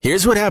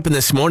Here's what happened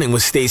this morning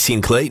with Stacey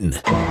and Clayton.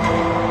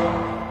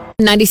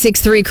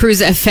 96.3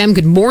 Cruise FM.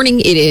 Good morning.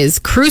 It is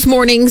Cruise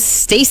Mornings.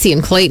 Stacey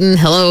and Clayton.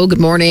 Hello.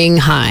 Good morning.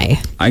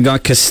 Hi. I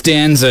got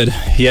Costanza'd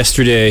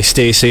yesterday,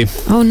 Stacey.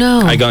 Oh, no.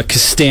 I got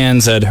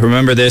Costanza'd.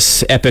 Remember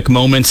this epic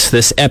moment,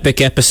 this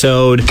epic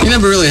episode? You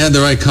never really had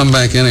the right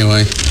comeback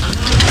anyway.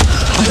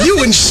 Are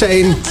you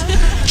insane?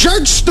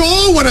 Jerk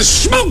store would have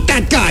smoked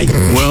that guy.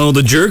 Well,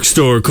 the jerk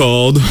store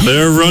called.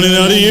 They're running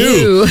out of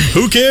you.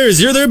 Who cares?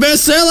 You're their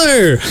best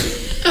seller.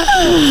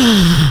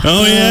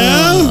 Oh,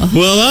 yeah?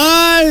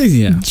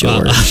 Well,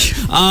 George.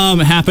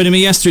 Happened to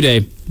me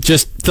yesterday.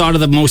 Just thought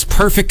of the most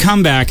perfect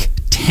comeback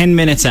 10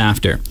 minutes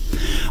after.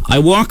 I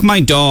walk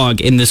my dog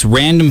in this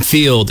random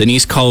field in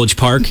East College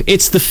Park.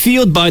 It's the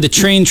field by the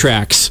train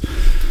tracks.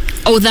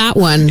 Oh, that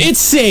one. It's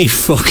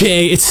safe,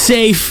 okay? It's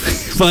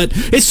safe, but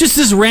it's just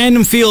this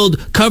random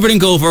field covered in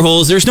gopher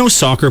holes. There's no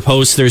soccer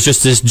posts. There's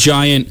just this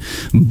giant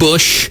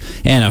bush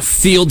and a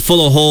field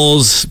full of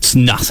holes. It's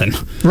nothing.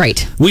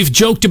 Right. We've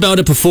joked about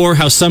it before,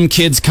 how some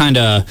kids kind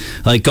of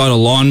like got a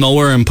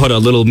lawnmower and put a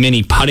little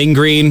mini putting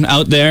green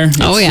out there.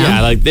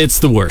 Yeah, like it's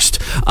the worst.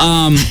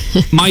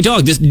 My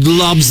dog just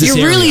loves this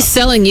area. You're really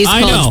selling East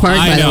College Park,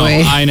 by the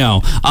way. I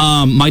know.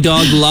 My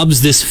dog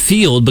loves this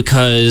field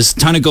because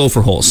ton of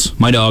gopher holes.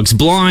 My dog's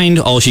blind.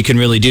 All she can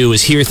really do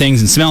is hear things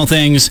and smell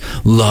things.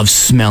 Loves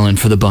smelling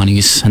for the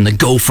bunnies and the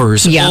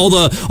gophers. Yeah. All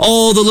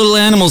the little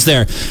animals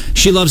there.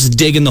 She loves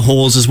digging the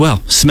holes as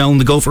well. Smelling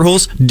the gopher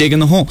holes, digging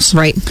the holes.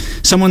 Right.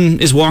 Someone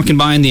is walking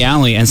by in the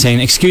alley and saying,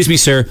 "Excuse me,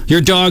 sir,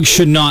 your dog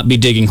should not be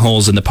digging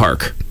holes in the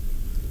park."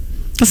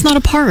 That's not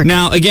a park.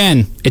 Now,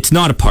 again, it's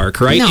not a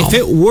park, right? No. If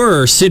it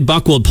were Sid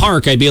Buckwold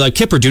Park, I'd be like,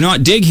 Kipper, do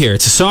not dig here.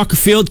 It's a soccer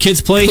field.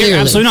 Kids play Clearly. here.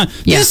 Absolutely not.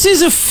 Yeah. This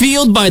is a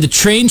field by the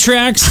train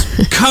tracks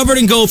covered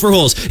in gopher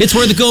holes. It's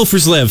where the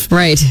gophers live.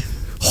 Right.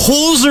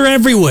 Holes are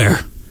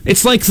everywhere.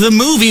 It's like the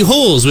movie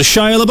Holes with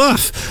Shia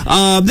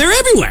LaBeouf. They're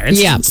everywhere.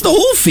 It's the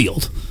whole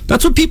field.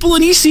 That's what people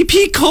in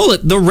ECP call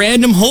it, the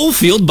random hole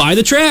field by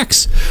the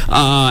tracks.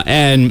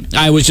 And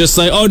I was just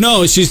like, oh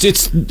no,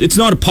 it's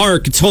not a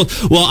park. It's whole.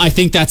 Well, I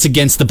think that's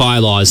against the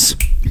bylaws.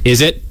 Is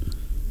it?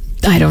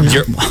 I don't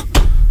know.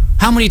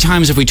 How many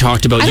times have we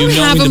talked about I you don't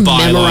knowing have the them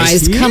bylaws?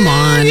 memorized. Come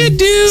on. You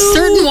do.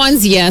 Certain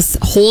ones, yes.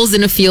 Holes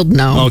in a field,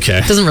 no. Okay.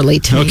 Doesn't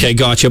relate to me. Okay,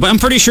 gotcha. But I'm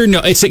pretty sure, no,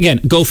 it's, again,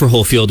 gopher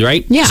hole field,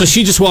 right? Yeah. So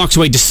she just walks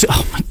away,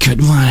 oh my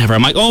God, whatever.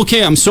 I'm like,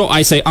 okay,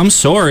 I say, I'm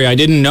sorry, I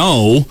didn't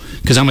know,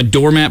 because I'm a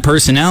doormat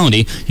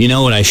personality. You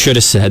know what I should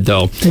have said,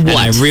 though? What? And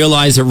I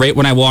realized it right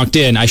when I walked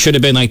in. I should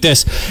have been like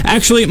this.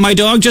 Actually, my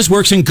dog just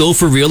works in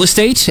gopher real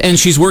estate, and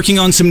she's working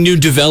on some new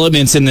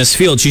developments in this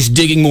field. She's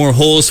digging more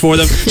holes for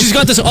them. She's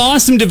got this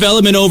awesome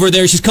development over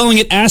there. She's calling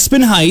it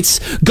Aspen Heights.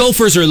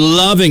 Gophers are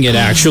loving it,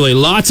 actually.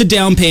 Lots of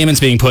down payments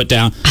being put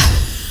down.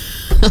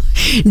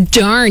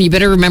 Darn, you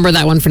better remember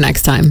that one for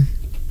next time.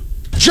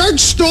 Jerk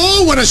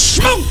store would have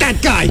smoked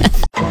that guy.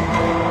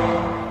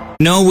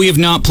 No, we have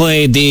not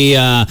played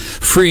the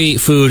free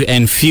food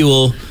and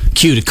fuel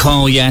cue to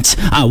call yet.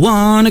 I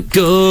want to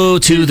go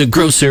to the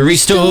grocery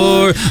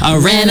store. I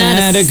ran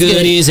out of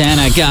goodies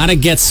and I gotta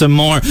get some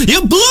more.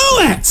 You blew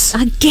it!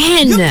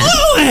 Again. You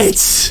blew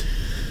it!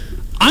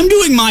 I'm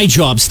doing my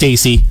job,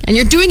 Stacey. And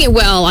you're doing it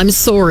well. I'm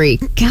sorry.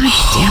 God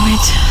damn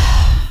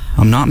it.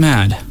 I'm not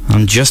mad.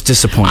 I'm just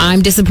disappointed.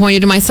 I'm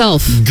disappointed in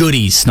myself.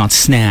 Goodies, not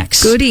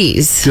snacks.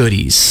 Goodies.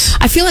 Goodies.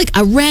 I feel like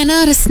I ran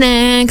out of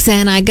snacks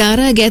and I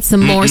gotta get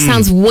some more.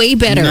 Sounds way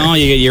better. No,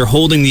 you're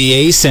holding the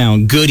A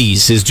sound.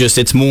 Goodies is just,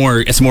 it's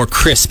more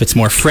crisp, it's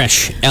more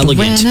fresh,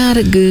 elegant. Ran out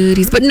of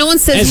goodies. But no one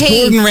says, As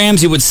hey. Gordon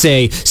Ramsay would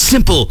say,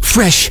 simple,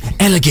 fresh,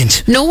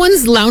 elegant. No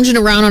one's lounging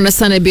around on a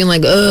Sunday being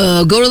like,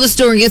 go to the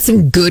store and get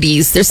some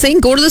goodies. They're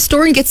saying go to the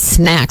store and get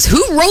snacks.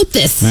 Who wrote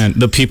this? Man,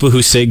 the people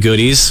who say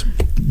goodies,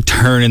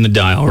 turn in the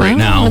dial right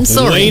now. I'm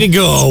sorry. Way to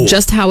go. It's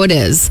just how it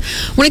is.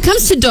 When it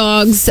comes to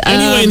dogs...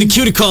 Anyway, the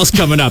cue to call's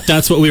coming up.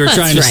 That's what we were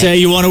trying to say.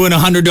 You want to win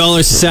 $100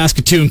 to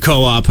Saskatoon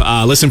Co-op.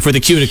 Listen for the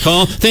cue to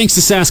call. Thanks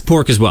to Sask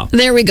Pork as well.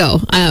 There we go.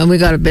 We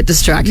got a bit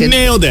distracted.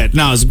 Nailed it.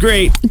 No, it was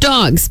great.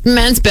 Dogs,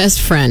 man's best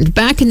friend.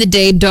 Back in the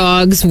day,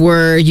 dogs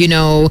were,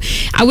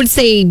 I would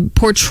say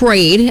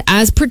portrayed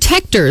as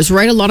protectors,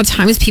 right? A lot of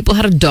times people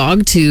had a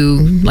dog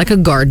like a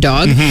guard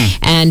dog.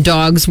 And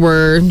dogs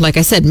were, like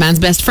I said, man's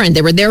best friend.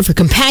 They were there for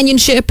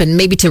companionship and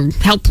maybe to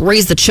help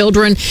raise the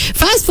children.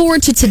 Fast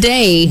forward to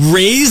today.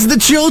 Raise the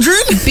children?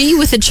 Be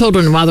with the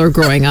children while they're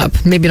growing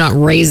up. Maybe not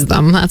raise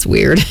them. That's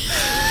weird.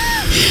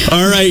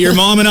 All right, your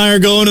mom and I are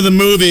going to the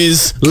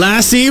movies.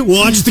 Lassie,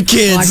 watch the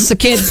kids. Watch the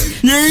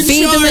kids. You're in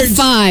Feed them charge.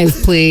 at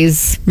 5,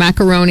 please.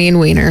 Macaroni and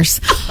wieners.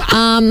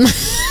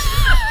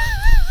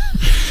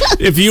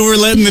 If you were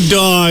letting the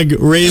dog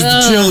raise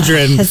the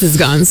children. This has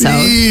gone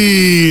south.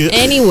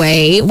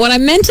 Anyway, what I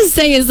meant to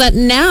say is that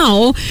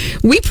now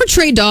we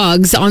portray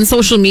dogs on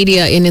social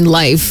media and in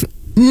life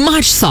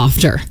much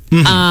softer.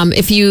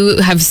 If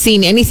you have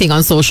seen anything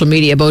on social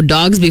media about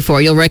dogs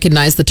before, you'll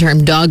recognize the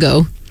term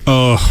doggo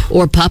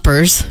or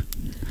puppers.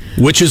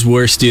 Which is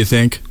worse, do you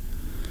think?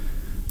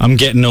 I'm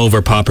getting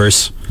over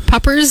puppers.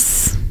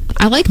 Puppers?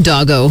 I like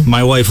Doggo.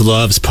 My wife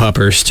loves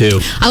puppers, too.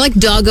 I like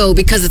Doggo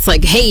because it's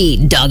like, hey,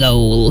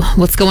 Doggo,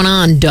 what's going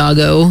on,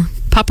 Doggo?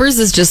 Puppers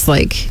is just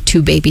like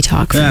too baby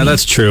talk for me.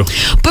 That's true.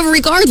 But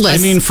regardless...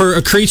 I mean, for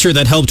a creature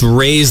that helped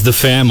raise the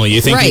family,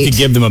 you think you could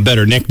give them a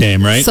better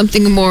nickname, right?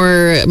 Something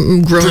more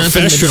grown up and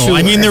professional.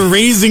 I mean, they're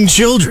raising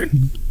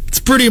children.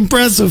 It's pretty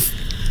impressive.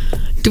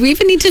 Do we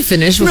even need to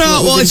finish with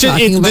what we've been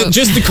talking about?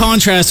 Just the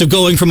contrast of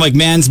going from like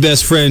man's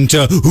best friend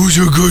to who's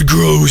a good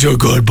girl, who's a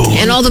good boy.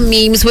 And all the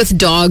memes with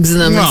dogs in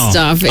them and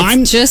stuff.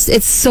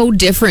 It's so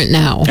different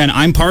now. And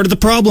I'm part of the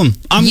problem.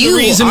 I'm the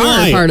reason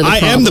why. Part of the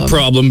problem. I am the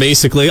problem,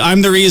 basically.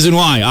 I'm the reason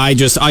why.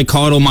 I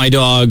coddle my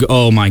dog.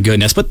 Oh my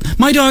goodness. But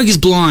my dog is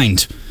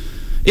blind.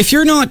 If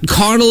you're not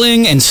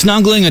coddling and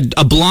snuggling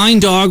a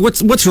blind dog,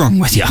 what's wrong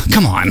with you?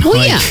 Come on.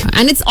 Well, yeah.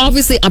 And it's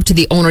obviously up to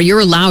the owner. You're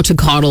allowed to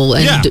coddle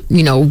and,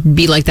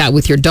 be like that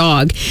with your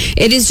dog.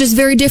 It is just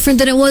very different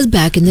than it was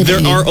back in the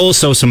day. There are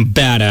also some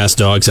badass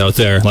dogs out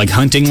there, like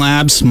hunting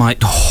labs.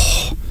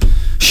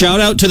 Shout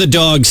out to the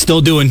dogs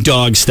still doing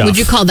dog stuff. Would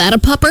you call that a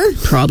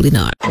pupper? Probably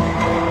not.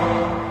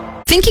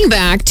 Thinking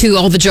back to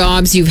all the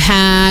jobs you've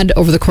had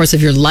over the course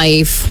of your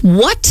life,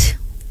 what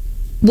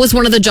was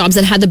one of the jobs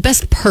that had the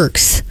best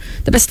perks,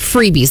 the best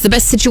freebies, the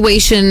best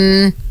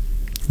situation?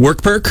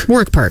 Work perk?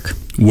 Work perk.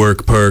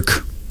 Work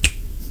perk.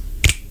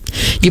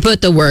 You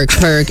put the work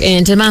perk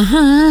into my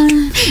heart.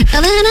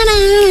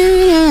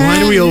 Why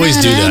do we always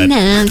do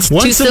that?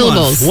 Two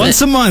syllables. Once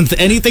a month.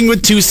 Anything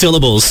with 2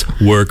 syllables.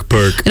 Work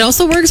perk. It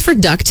also works for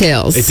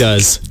DuckTales. It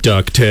does.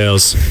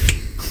 DuckTales.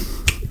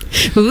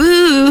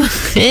 Ooh.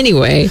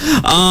 Anyway.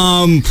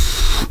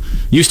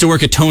 Used to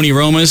work at Tony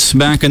Roma's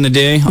back in the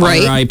day.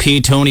 Right. R.I.P.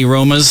 Tony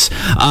Roma's.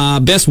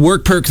 Best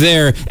work perk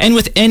there, and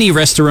with any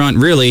restaurant,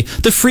 really,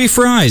 the free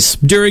fries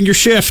during your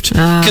shift.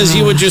 Because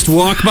you would just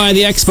walk by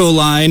the expo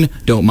line.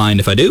 Don't mind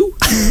if I do.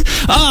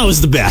 It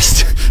was the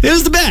best. It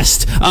was the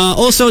best.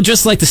 Also,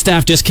 just like the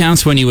staff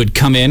discounts when you would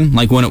come in,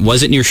 like when it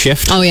wasn't your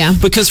shift. Oh, yeah.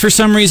 Because for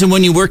some reason,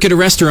 when you work at a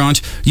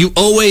restaurant, you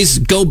always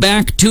go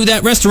back to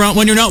that restaurant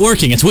when you're not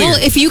working. It's weird.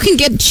 Well, if you can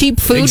get cheap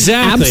food,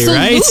 exactly,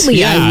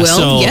 absolutely, right? I will.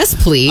 So, yes,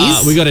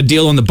 please. We got a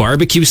deal on the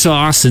barbecue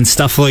sauce and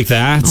stuff like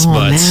that. Oh,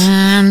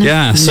 man.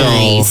 Yeah, so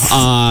nice.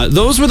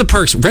 Those were the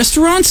perks.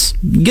 Restaurants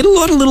get a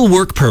lot of little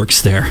work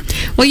perks there.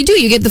 Well, you do.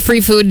 You get the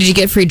free food. Did you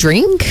get free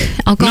drink?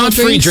 Alcohol Not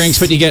free drinks,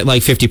 but you get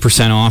like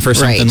 50% off or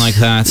something like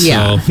that.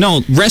 Yeah. So,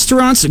 no,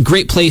 restaurants,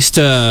 great place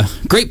to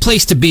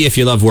be if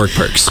you love work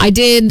perks. I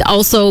did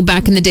also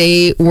back in the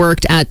day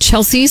worked at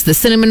Chelsea's, the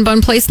cinnamon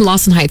bun place in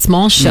Lawson Heights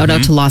Mall. Shout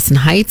out to Lawson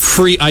Heights.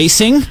 Free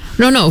icing?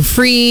 No,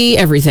 free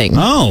everything.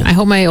 Oh. I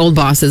hope my old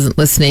boss isn't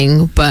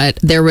listening, but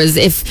there was,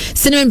 if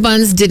cinnamon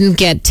buns didn't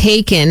get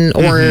taken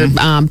or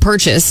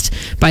purchased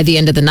by the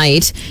end of the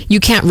night, you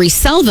can't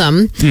resell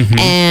them.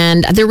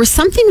 And there was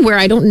something where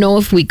I don't know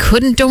if we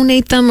couldn't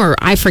donate them or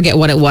I forget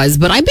what it was,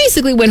 but I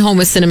basically went home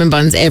with cinnamon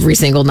buns every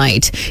single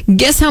night.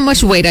 Guess how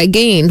much weight I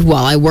gained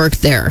while I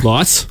worked there?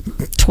 Lots?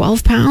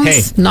 12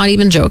 pounds? Hey. Not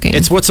even joking.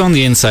 It's what's on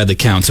the inside that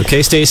counts,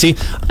 okay, Stacey?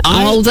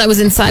 All that was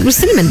inside was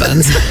cinnamon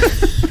buns.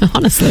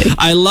 Honestly.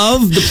 I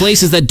love the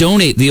places that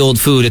donate the old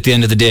food at the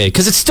end of the day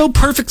because it's still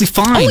perfectly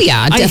fine. Oh,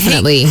 yeah,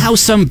 definitely. I hate how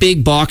some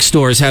big box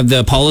stores have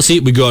the policy,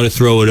 we got to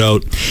throw it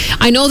out.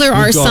 I know there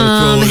are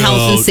some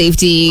health and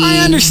safety.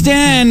 I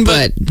understand,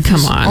 but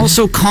come on.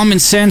 Also common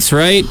sense,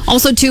 right?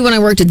 Also, too, when I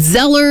worked at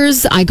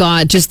Zellers, I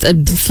got just a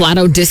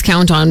flat-out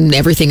discount on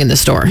everything in the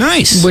store.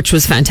 Nice. Which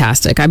was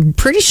fantastic. I'm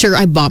pretty sure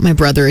I bought my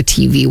brother a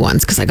TV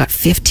once because I got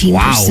 15%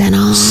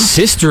 off.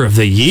 Sister of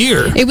the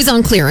year. It was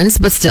on clearance,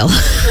 but still.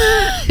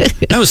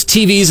 That was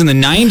TVs in the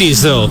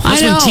 90s, though.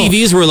 That's when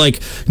TVs were like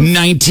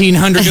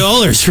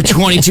 $1,900 for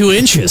 22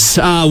 inches.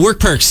 Work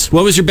perks.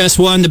 What was your best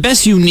one? The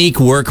best unique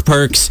work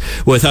perks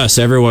with us.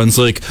 Everyone's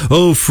like,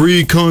 oh,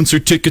 free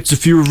concert tickets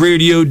if you're a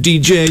radio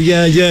DJ.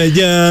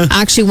 Yeah.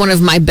 Actually, one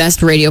of my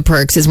best radio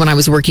perks is when I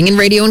was working in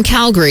radio in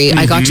Calgary.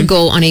 I got to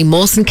go on a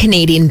Molson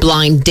Canadian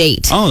blind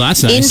date. Oh,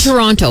 that's nice. In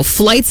Toronto.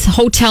 Flights,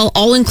 hotel,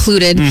 all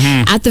included.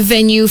 At the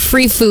venue,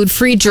 free food,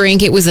 free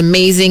drink. It was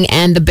amazing.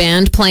 And the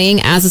band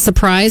playing as a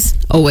surprise,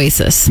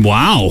 Oasis.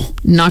 Wow.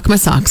 Knock my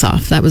socks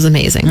off. That was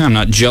amazing. Yeah, I'm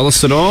not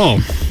jealous at all.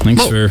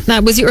 Thanks for...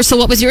 That was yours. So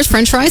what was yours?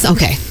 French fries?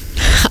 Okay.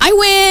 I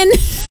win.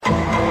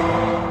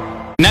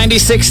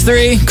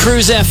 96.3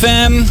 Cruise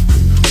FM.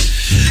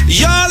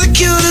 You're the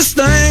cutest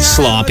thing.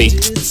 Sloppy.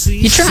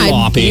 You tried.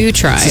 Sloppy. You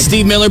tried. It's the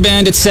Steve Miller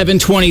Band at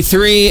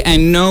 7:23,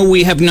 and no,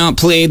 we have not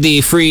played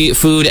the free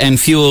food and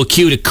fuel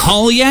cue to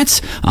call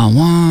yet. I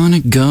want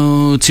to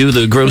go to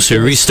the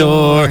grocery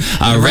store.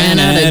 I ran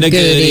out of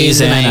goodies,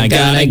 and I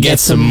gotta get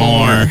some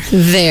more.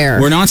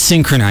 There. We're not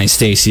synchronized,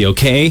 Stacey,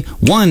 okay?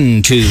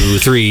 1, 2,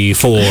 3,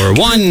 4.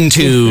 1,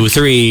 2,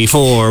 3,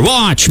 4.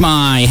 Watch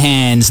my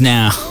hands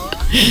now.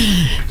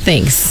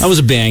 Thanks. I was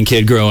a band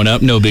kid growing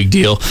up. No big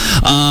deal.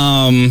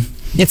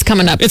 It's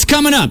coming up. It's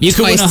coming up. You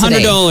can win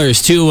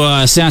 $100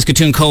 to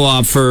Saskatoon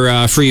Co-op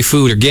for free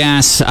food or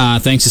gas,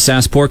 thanks to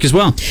Sask Pork as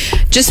well.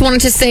 Just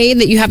wanted to say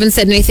that you haven't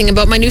said anything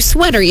about my new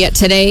sweater yet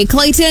today,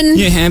 Clayton.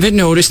 You haven't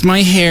noticed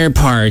my hair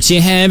parts.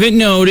 You haven't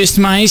noticed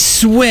my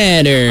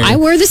sweater. I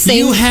wear the same.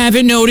 You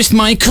haven't noticed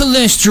my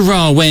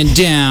cholesterol went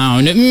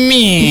down.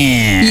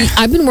 Meh.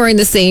 I've been wearing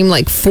the same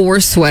 4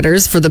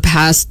 sweaters for the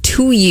past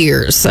 2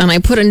 years, and I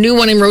put a new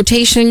one in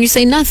rotation, and you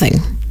say nothing.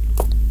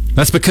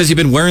 That's because you've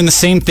been wearing the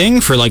same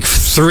thing for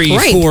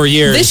 3-4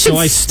 years, so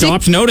I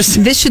stopped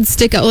noticing. This should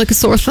stick out like a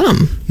sore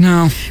thumb.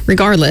 No.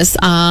 Regardless,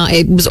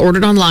 it was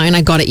ordered online.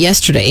 I got it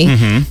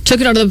yesterday. Took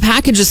it out of the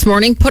package this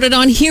morning, put it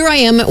on. Here I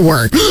am at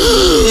work.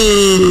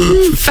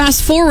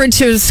 Fast forward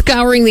to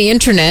scouring the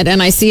internet,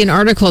 and I see an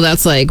article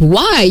that's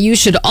why you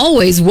should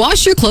always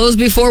wash your clothes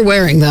before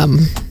wearing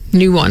them.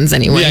 New ones,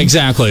 anyway. Yeah,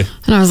 exactly.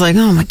 And I was like,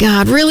 oh my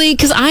God, really?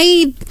 Because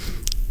I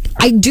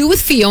do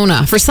with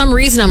Fiona. For some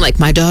reason, I'm like,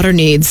 my daughter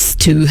needs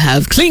to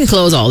have clean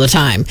clothes all the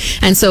time.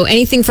 And so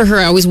anything for her,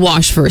 I always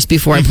wash first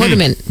before I put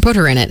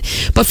her in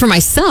it. But for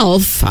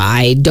myself,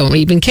 I don't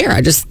even care.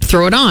 I just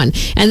throw it on.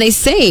 And they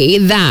say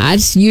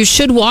that you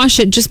should wash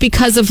it just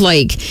because of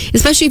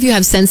especially if you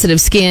have sensitive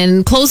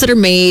skin, clothes that are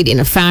made in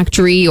a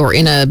factory or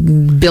in a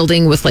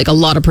building with a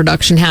lot of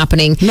production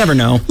happening. Never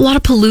know. A lot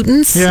of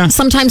pollutants. Yeah.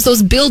 Sometimes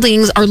those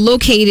buildings are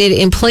located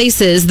in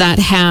places that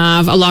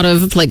have a lot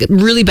of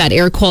really bad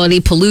air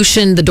quality, pollution.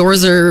 The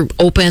doors are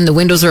open, the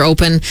windows are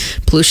open,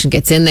 pollution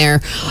gets in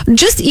there.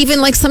 Just even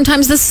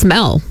sometimes the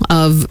smell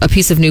of a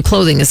piece of new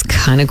clothing is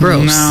kind of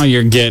gross. Now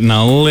you're getting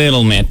a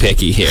little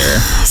nitpicky here.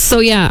 So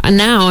yeah, and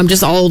now I'm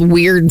just all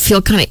weird,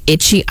 feel kind of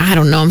itchy. I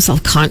don't know, I'm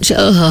self-conscious.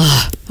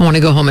 I want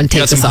to go home and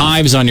take this off. You got some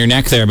hives on your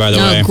neck there, by the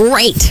way.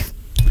 Great.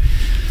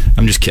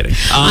 I'm just kidding.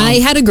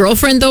 I had a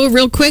girlfriend, though,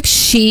 real quick.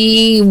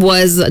 She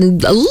was a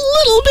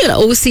little bit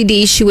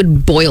OCD. She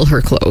would boil her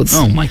clothes.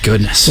 Oh, my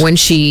goodness. When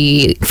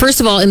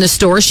first of all, in the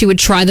store, she would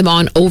try them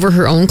on over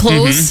her own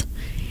clothes.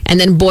 And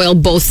then boil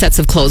both sets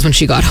of clothes when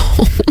she got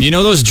home. You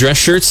know those dress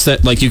shirts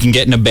that you can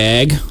get in a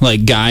bag,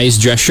 guys'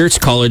 dress shirts,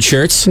 collared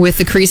shirts with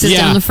the creases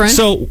down the front?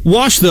 So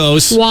wash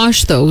those.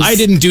 I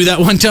didn't do that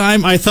one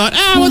time. I thought,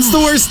 what's the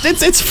worst?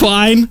 It's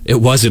fine.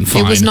 It wasn't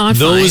fine. It was not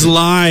fine. Those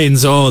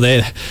lines,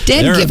 they're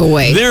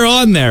giveaway. They're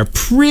on there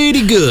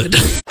pretty good.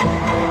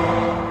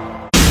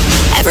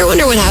 Ever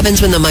wonder what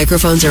happens when the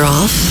microphones are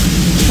off?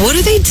 What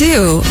do they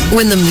do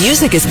when the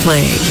music is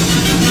playing?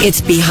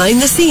 It's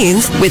Behind the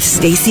Scenes with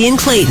Stacey and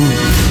Clayton.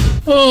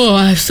 Oh,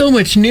 I have so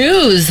much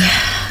news.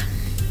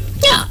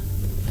 Yeah.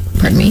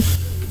 Pardon me.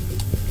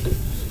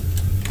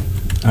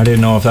 I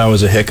didn't know if that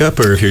was a hiccup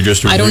or if you're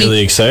just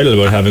really excited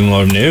about having a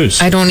lot of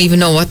news. I don't even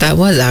know what that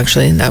was,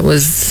 actually. That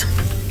was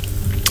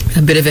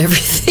a bit of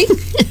everything.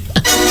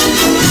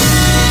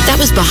 That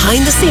was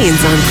Behind the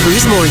Scenes on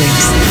Cruise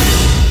Mornings.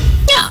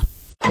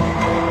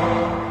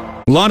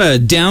 A lot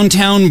of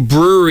downtown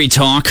brewery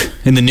talk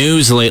in the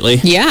news lately.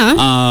 Yeah.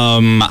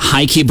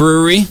 Heike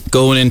Brewery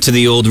going into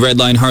the old Red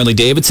Line Harley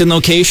Davidson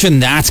location.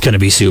 That's going to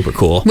be super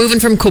cool.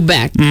 Moving from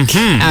Quebec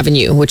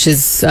Avenue, which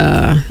is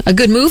a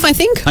good move, I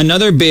think.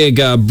 Another big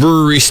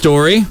brewery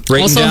story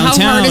right in downtown.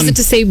 How hard is it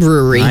to say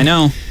brewery? I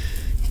know.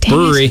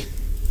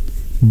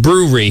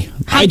 Brewery.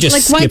 I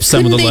just skipped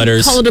some of the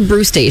letters. Call it a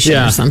brew station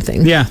or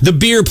something. Yeah, the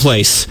beer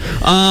place.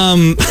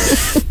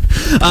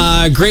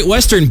 Great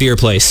Western Beer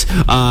Place.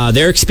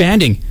 They're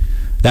expanding.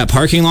 That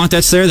parking lot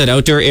that's there, that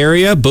outdoor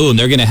area, boom,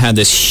 they're going to have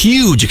this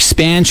huge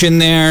expansion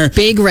there.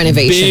 Big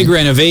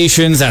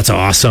renovations. That's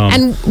awesome.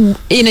 And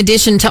in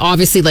addition to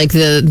obviously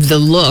the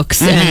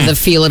looks and the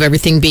feel of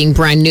everything being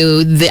brand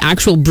new, the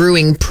actual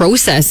brewing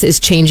process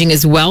is changing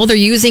as well. They're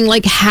using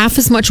half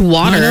as much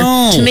water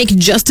to make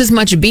just as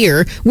much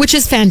beer, which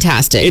is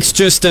fantastic. It's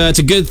just, it's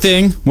a good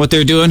thing what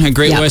they're doing at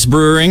Great West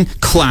Brewing.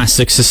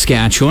 Classic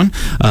Saskatchewan.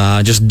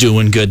 Just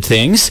doing good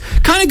things.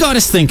 Kind of got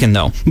us thinking,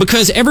 though,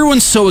 because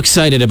everyone's so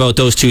excited about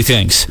those two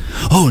things.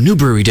 Oh, new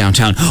brewery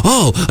downtown.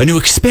 Oh, a new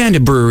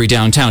expanded brewery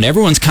downtown.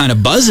 Everyone's kind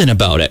of buzzing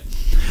about it.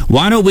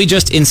 Why don't we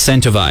just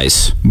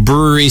incentivize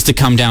breweries to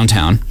come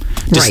downtown,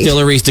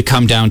 distilleries to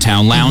come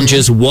downtown,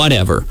 lounges,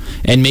 whatever,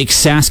 and make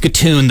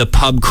Saskatoon the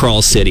pub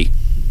crawl city?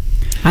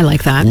 I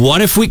like that.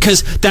 What if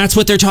because that's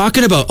what they're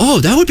talking about. Oh,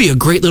 that would be a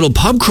great little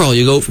pub crawl.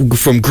 You go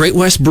from Great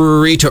West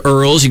Brewery to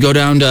Earl's, you go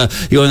in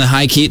the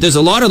High Key. There's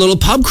a lot of little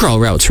pub crawl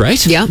routes,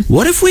 right? Yeah.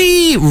 What if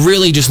we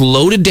really just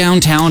loaded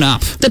downtown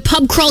up? The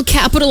pub crawl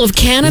capital of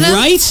Canada?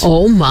 Right?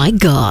 Oh my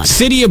God.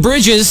 City of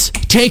Bridges,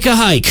 take a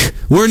hike.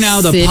 We're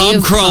now the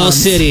pub crawl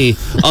city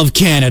of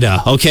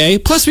Canada, okay?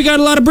 Plus we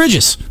got a lot of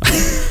bridges.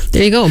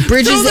 There you go.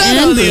 Bridges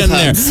and brew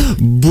pubs.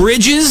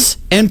 Bridges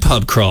and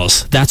pub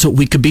crawls. That's what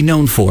we could be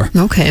known for.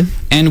 Okay.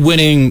 And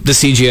winning the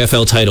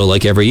CGFL title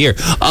every year.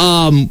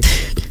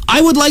 I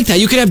would like that.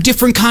 You could have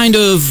different kind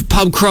of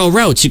pub crawl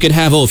routes. You could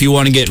have, if you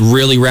want to get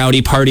really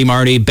rowdy, party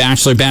marty,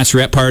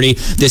 bachelorette party,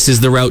 this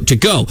is the route to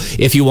go.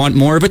 If you want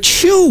more of a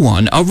chill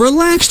one, a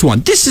relaxed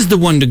one, this is the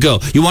one to go.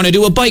 You want to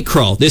do a bike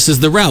crawl, this is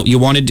the route. You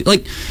want to do,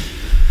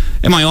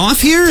 Am I off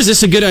here? Is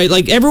this a good idea?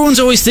 Like, everyone's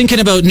always thinking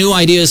about new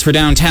ideas for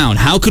downtown.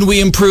 How could we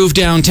improve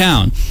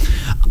downtown?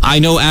 I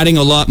know adding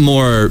a lot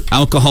more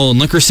alcohol and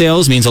liquor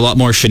sales means a lot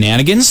more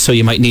shenanigans, so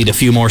you might need a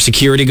few more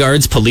security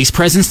guards, police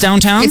presence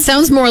downtown. It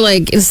sounds more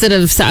like, instead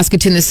of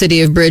Saskatoon, the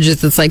city of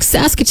bridges, it's like,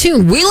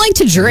 Saskatoon, we like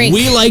to drink.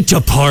 We like to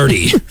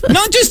party.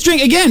 Not just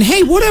drink. Again,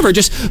 hey, whatever.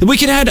 Just, we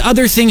could add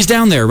other things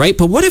down there, right?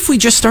 But what if we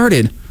just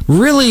started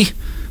really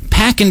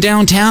packing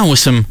downtown with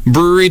some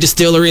brewery,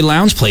 distillery,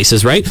 lounge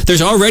places, right?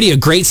 There's already a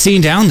great scene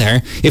down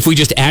there. If we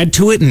just add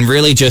to it and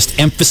really just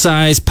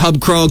emphasize pub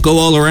crawl, go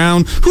all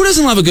around, who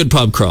doesn't love a good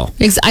pub crawl?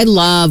 I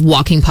love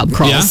walking pub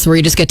crawls where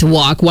you just get to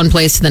walk one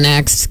place to the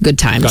next. Good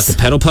times. Got the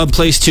pedal pub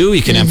place too.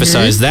 You can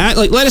emphasize that.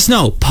 Like, let us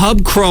know.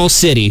 Pub Crawl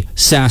City,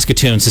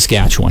 Saskatoon,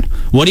 Saskatchewan.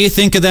 What do you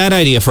think of that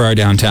idea for our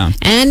downtown?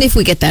 And if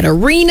we get that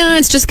arena,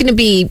 it's just going to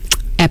be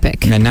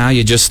epic. And now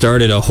you just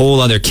started a whole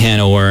other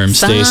can of worms,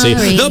 Stacey.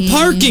 The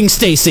parking,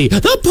 Stacey.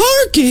 The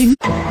parking.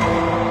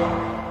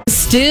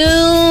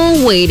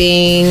 Still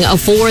waiting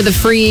for the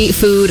free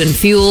food and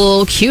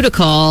fuel cue to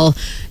call.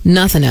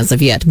 Nothing as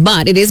of yet,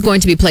 but it is going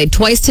to be played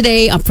twice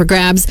today. Up for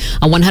grabs,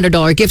 a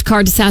 $100 gift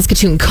card to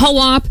Saskatoon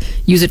Co-op.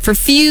 Use it for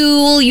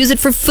fuel, use it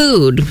for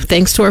food.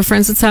 Thanks to our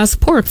friends at Sask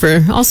Pork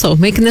for also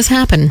making this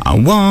happen. I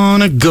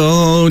want to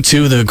go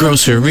to the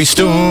grocery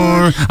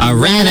store. I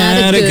ran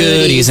out of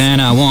goodies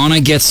and I want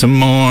to get some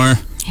more.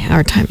 Yeah,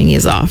 our timing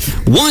is off.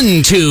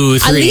 1, 2, 3,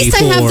 4. At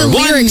least I have the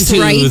lyrics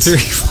right. 1, 2, 3,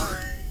 4.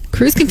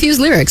 Cruise Confused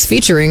lyrics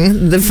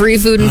featuring the free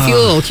food and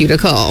fuel cue to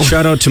call.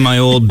 Shout out to my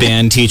old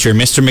band teacher,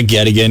 Mr.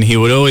 McGettigan. He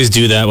would always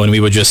do that when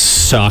we would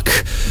just suck.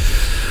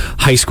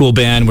 High school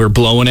band, we're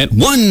blowing it.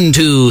 1,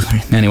 2,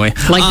 3. Anyway.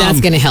 Like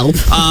that's going to help.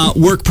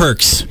 Work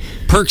perks.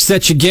 Perks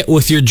that you get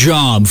with your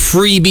job.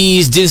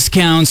 Freebies,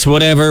 discounts,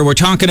 whatever. We're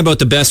talking about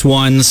the best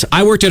ones.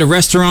 I worked at a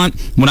restaurant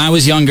when I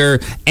was younger,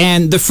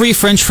 and the free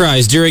French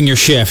fries during your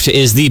shift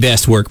is the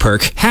best work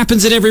perk.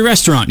 Happens at every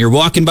restaurant. You're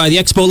walking by the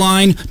expo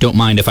line. Don't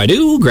mind if I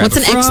do. Grab What's a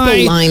fry. What's an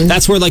expo line?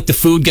 That's where, like, the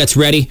food gets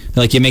ready.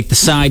 Like, you make the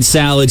side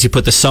salads. You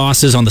put the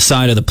sauces on the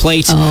side of the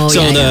plate. Oh,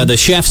 so the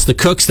chefs, the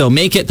cooks, they'll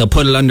make it. They'll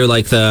put it under,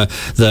 like,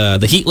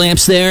 the heat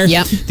lamps there.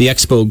 Yep. The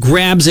expo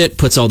grabs it,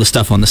 puts all the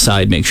stuff on the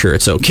side, make sure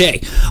it's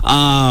okay.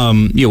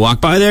 You walk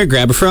by there,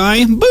 grab a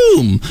fry,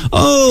 boom.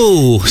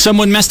 Oh,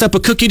 someone messed up a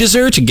cookie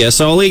dessert. I guess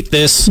I'll eat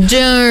this.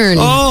 Darn.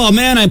 Oh,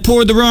 man, I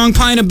poured the wrong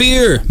pint of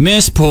beer.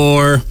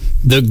 Mispour.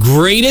 The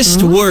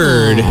greatest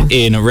word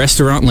in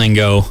restaurant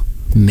lingo.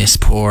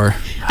 Mispour.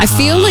 I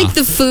feel like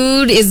the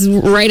food is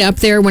right up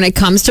there when it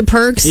comes to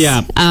perks.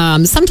 Yeah.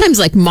 Sometimes,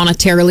 like,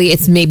 monetarily,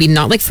 it's maybe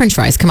not like French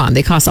fries. Come on,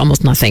 they cost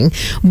almost nothing,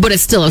 but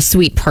it's still a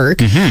sweet perk.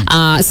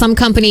 Some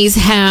companies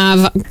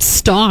have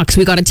stocks.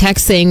 We got a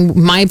text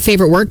saying my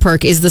favorite work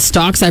perk is the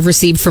stocks I've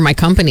received for my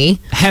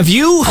company. Have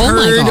you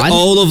heard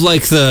all of,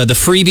 like, the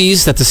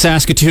freebies that the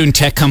Saskatoon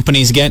tech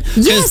companies get?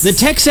 Because the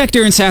tech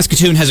sector in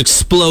Saskatoon has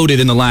exploded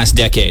in the last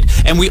decade,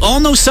 and we all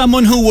know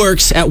someone who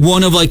works at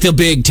one of, like, the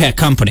big tech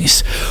companies.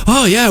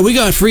 Oh yeah, we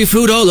got free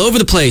food all over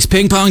the place.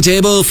 Ping pong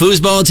table,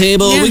 foosball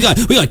table. Yeah.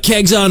 We got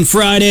kegs on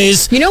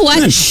Fridays. You know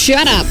what?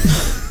 Shut up.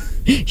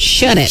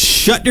 Shut it.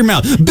 Shut your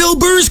mouth. Bill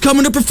Burr's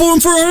coming to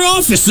perform for our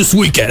office this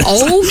weekend.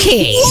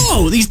 Okay.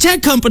 Whoa, these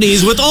tech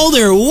companies with all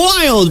their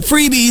wild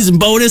freebies and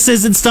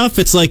bonuses and stuff.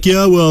 It's like,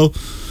 yeah, well,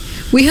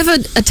 we have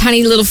a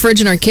tiny little fridge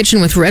in our kitchen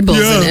with Red Bulls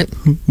in it.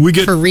 We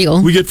get for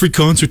real. We get free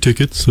concert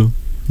tickets, so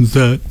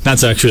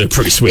that's actually a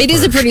pretty sweet perk. It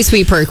is a pretty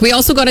sweet perk. We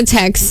also got a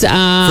text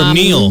from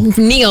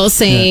Neil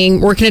saying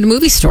working at a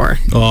movie store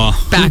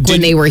back when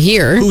they were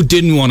here. Who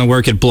didn't want to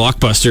work at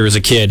Blockbuster as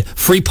a kid?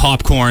 Free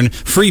popcorn,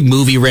 free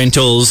movie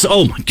rentals.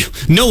 Oh my God.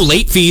 No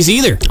late fees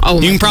either.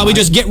 You can probably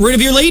just get rid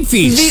of your late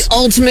fees. The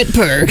ultimate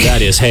perk.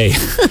 That is, hey,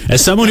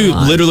 as someone who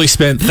literally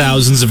spent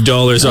thousands of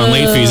dollars on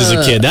late fees as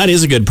a kid, that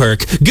is a good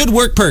perk. Good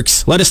work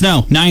perks. Let us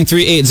know.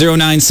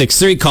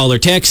 9380963. Call or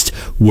text.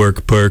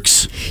 Work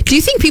perks. Do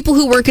you think people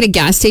who work at a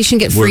gas station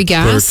get free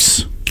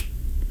gas?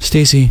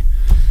 Stacey.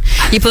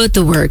 You put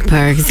the work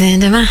perks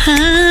into my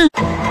heart.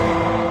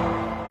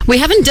 We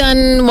haven't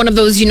done one of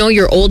those,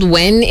 your old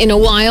when in a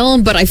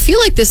while, but I feel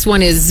like this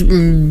one is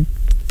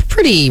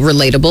pretty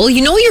relatable.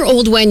 Your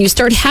old when, you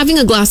start having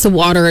a glass of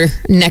water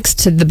next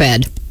to the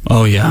bed.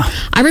 Oh, yeah.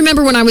 I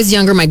remember when I was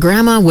younger, my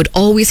grandma would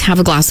always have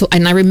a glass of,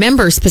 and I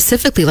remember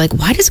specifically, like,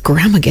 why does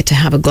grandma get to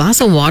have a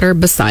glass of water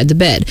beside the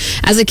bed?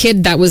 As a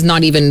kid, that was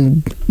not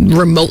even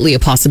remotely a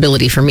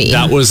possibility for me.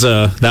 That was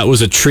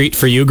a treat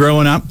for you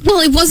growing up?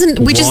 Well, it wasn't.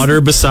 We water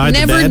just beside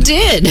the bed? never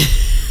did.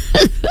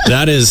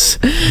 That is,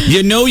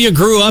 you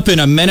grew up in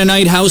a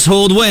Mennonite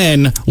household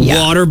when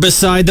water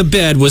beside the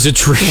bed was a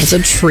treat. It's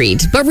a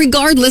treat. But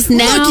regardless,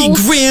 now...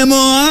 Lucky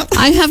Grandma!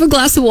 I have a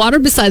glass of water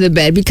beside the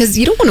bed because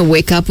you don't want to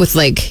wake up with,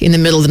 like, in the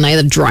middle of the night,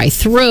 a dry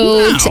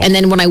throat. No. And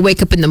then when I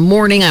wake up in the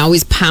morning, I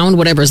always pound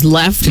whatever's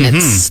left and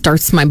it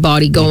starts my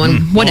body going,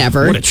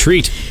 whatever. Oh, what a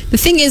treat. The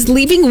thing is,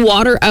 leaving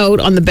water out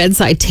on the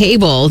bedside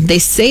table, they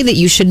say that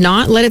you should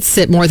not let it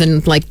sit more than,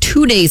 like,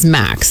 2 days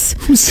max.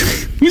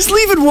 Who's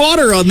leaving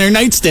water on their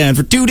nightstand? lockdown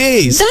for 2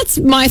 days. That's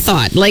my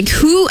thought. Like,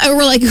 who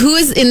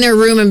is in their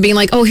room and being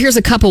like, oh, here's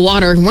a cup of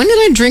water. When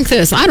did I drink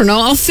this? I don't know.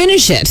 I'll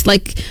finish it.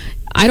 Like,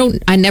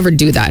 I never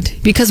do that,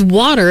 because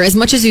water, as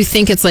much as you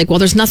think it's like, well,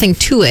 there's nothing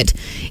to it,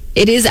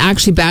 it is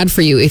actually bad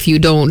for you if you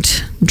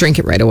don't drink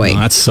it right away. Oh,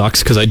 that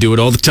sucks, because I do it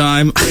all the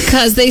time.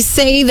 Because they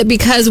say that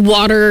because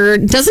water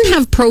doesn't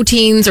have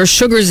proteins or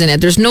sugars in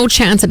it, there's no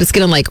chance that it's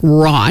going to like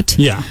rot.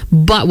 Yeah.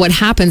 But what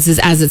happens is,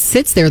 as it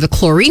sits there, the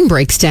chlorine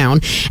breaks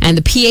down and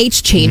the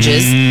pH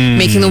changes,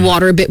 making the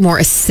water a bit more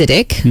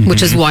acidic,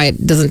 which is why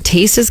it doesn't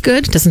taste as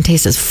good. It doesn't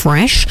taste as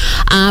fresh.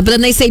 But then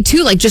they say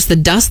too, like just the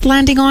dust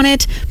landing on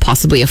it,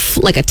 possibly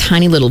like a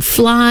tiny little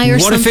fly or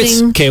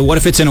something. What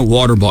if it's in a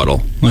water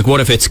bottle? Like,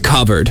 what if it's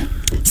covered?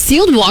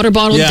 Sealed water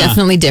bottle,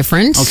 definitely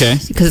different. Okay.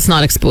 Because it's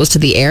not exposed to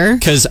the air.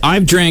 Because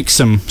I've drank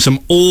some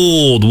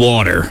old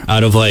water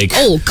out of like...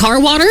 Old car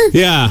water?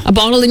 Yeah. A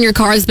bottle in your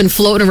car has been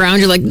floating around.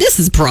 You're like, this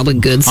is probably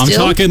good still.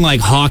 I'm talking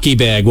like hockey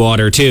bag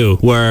water too,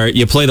 where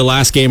you play the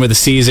last game of the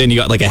season, you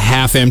got like a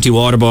half-empty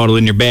water bottle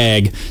in your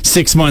bag.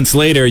 6 months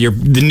later,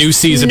 the new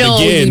season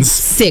begins.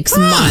 6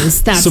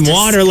 months. That's some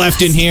water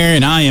left in here,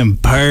 and I am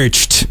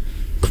parched.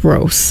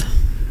 Gross.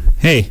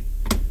 Hey,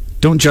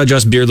 don't judge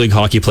us beer league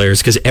hockey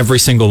players, because every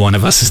single one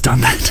of us has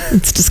done that.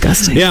 It's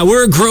disgusting. Yeah,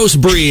 we're a gross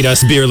breed,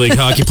 us beer league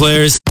hockey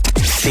players.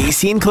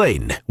 Stacey and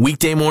Clayton,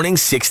 weekday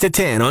mornings 6 to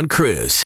 10 on Cruise.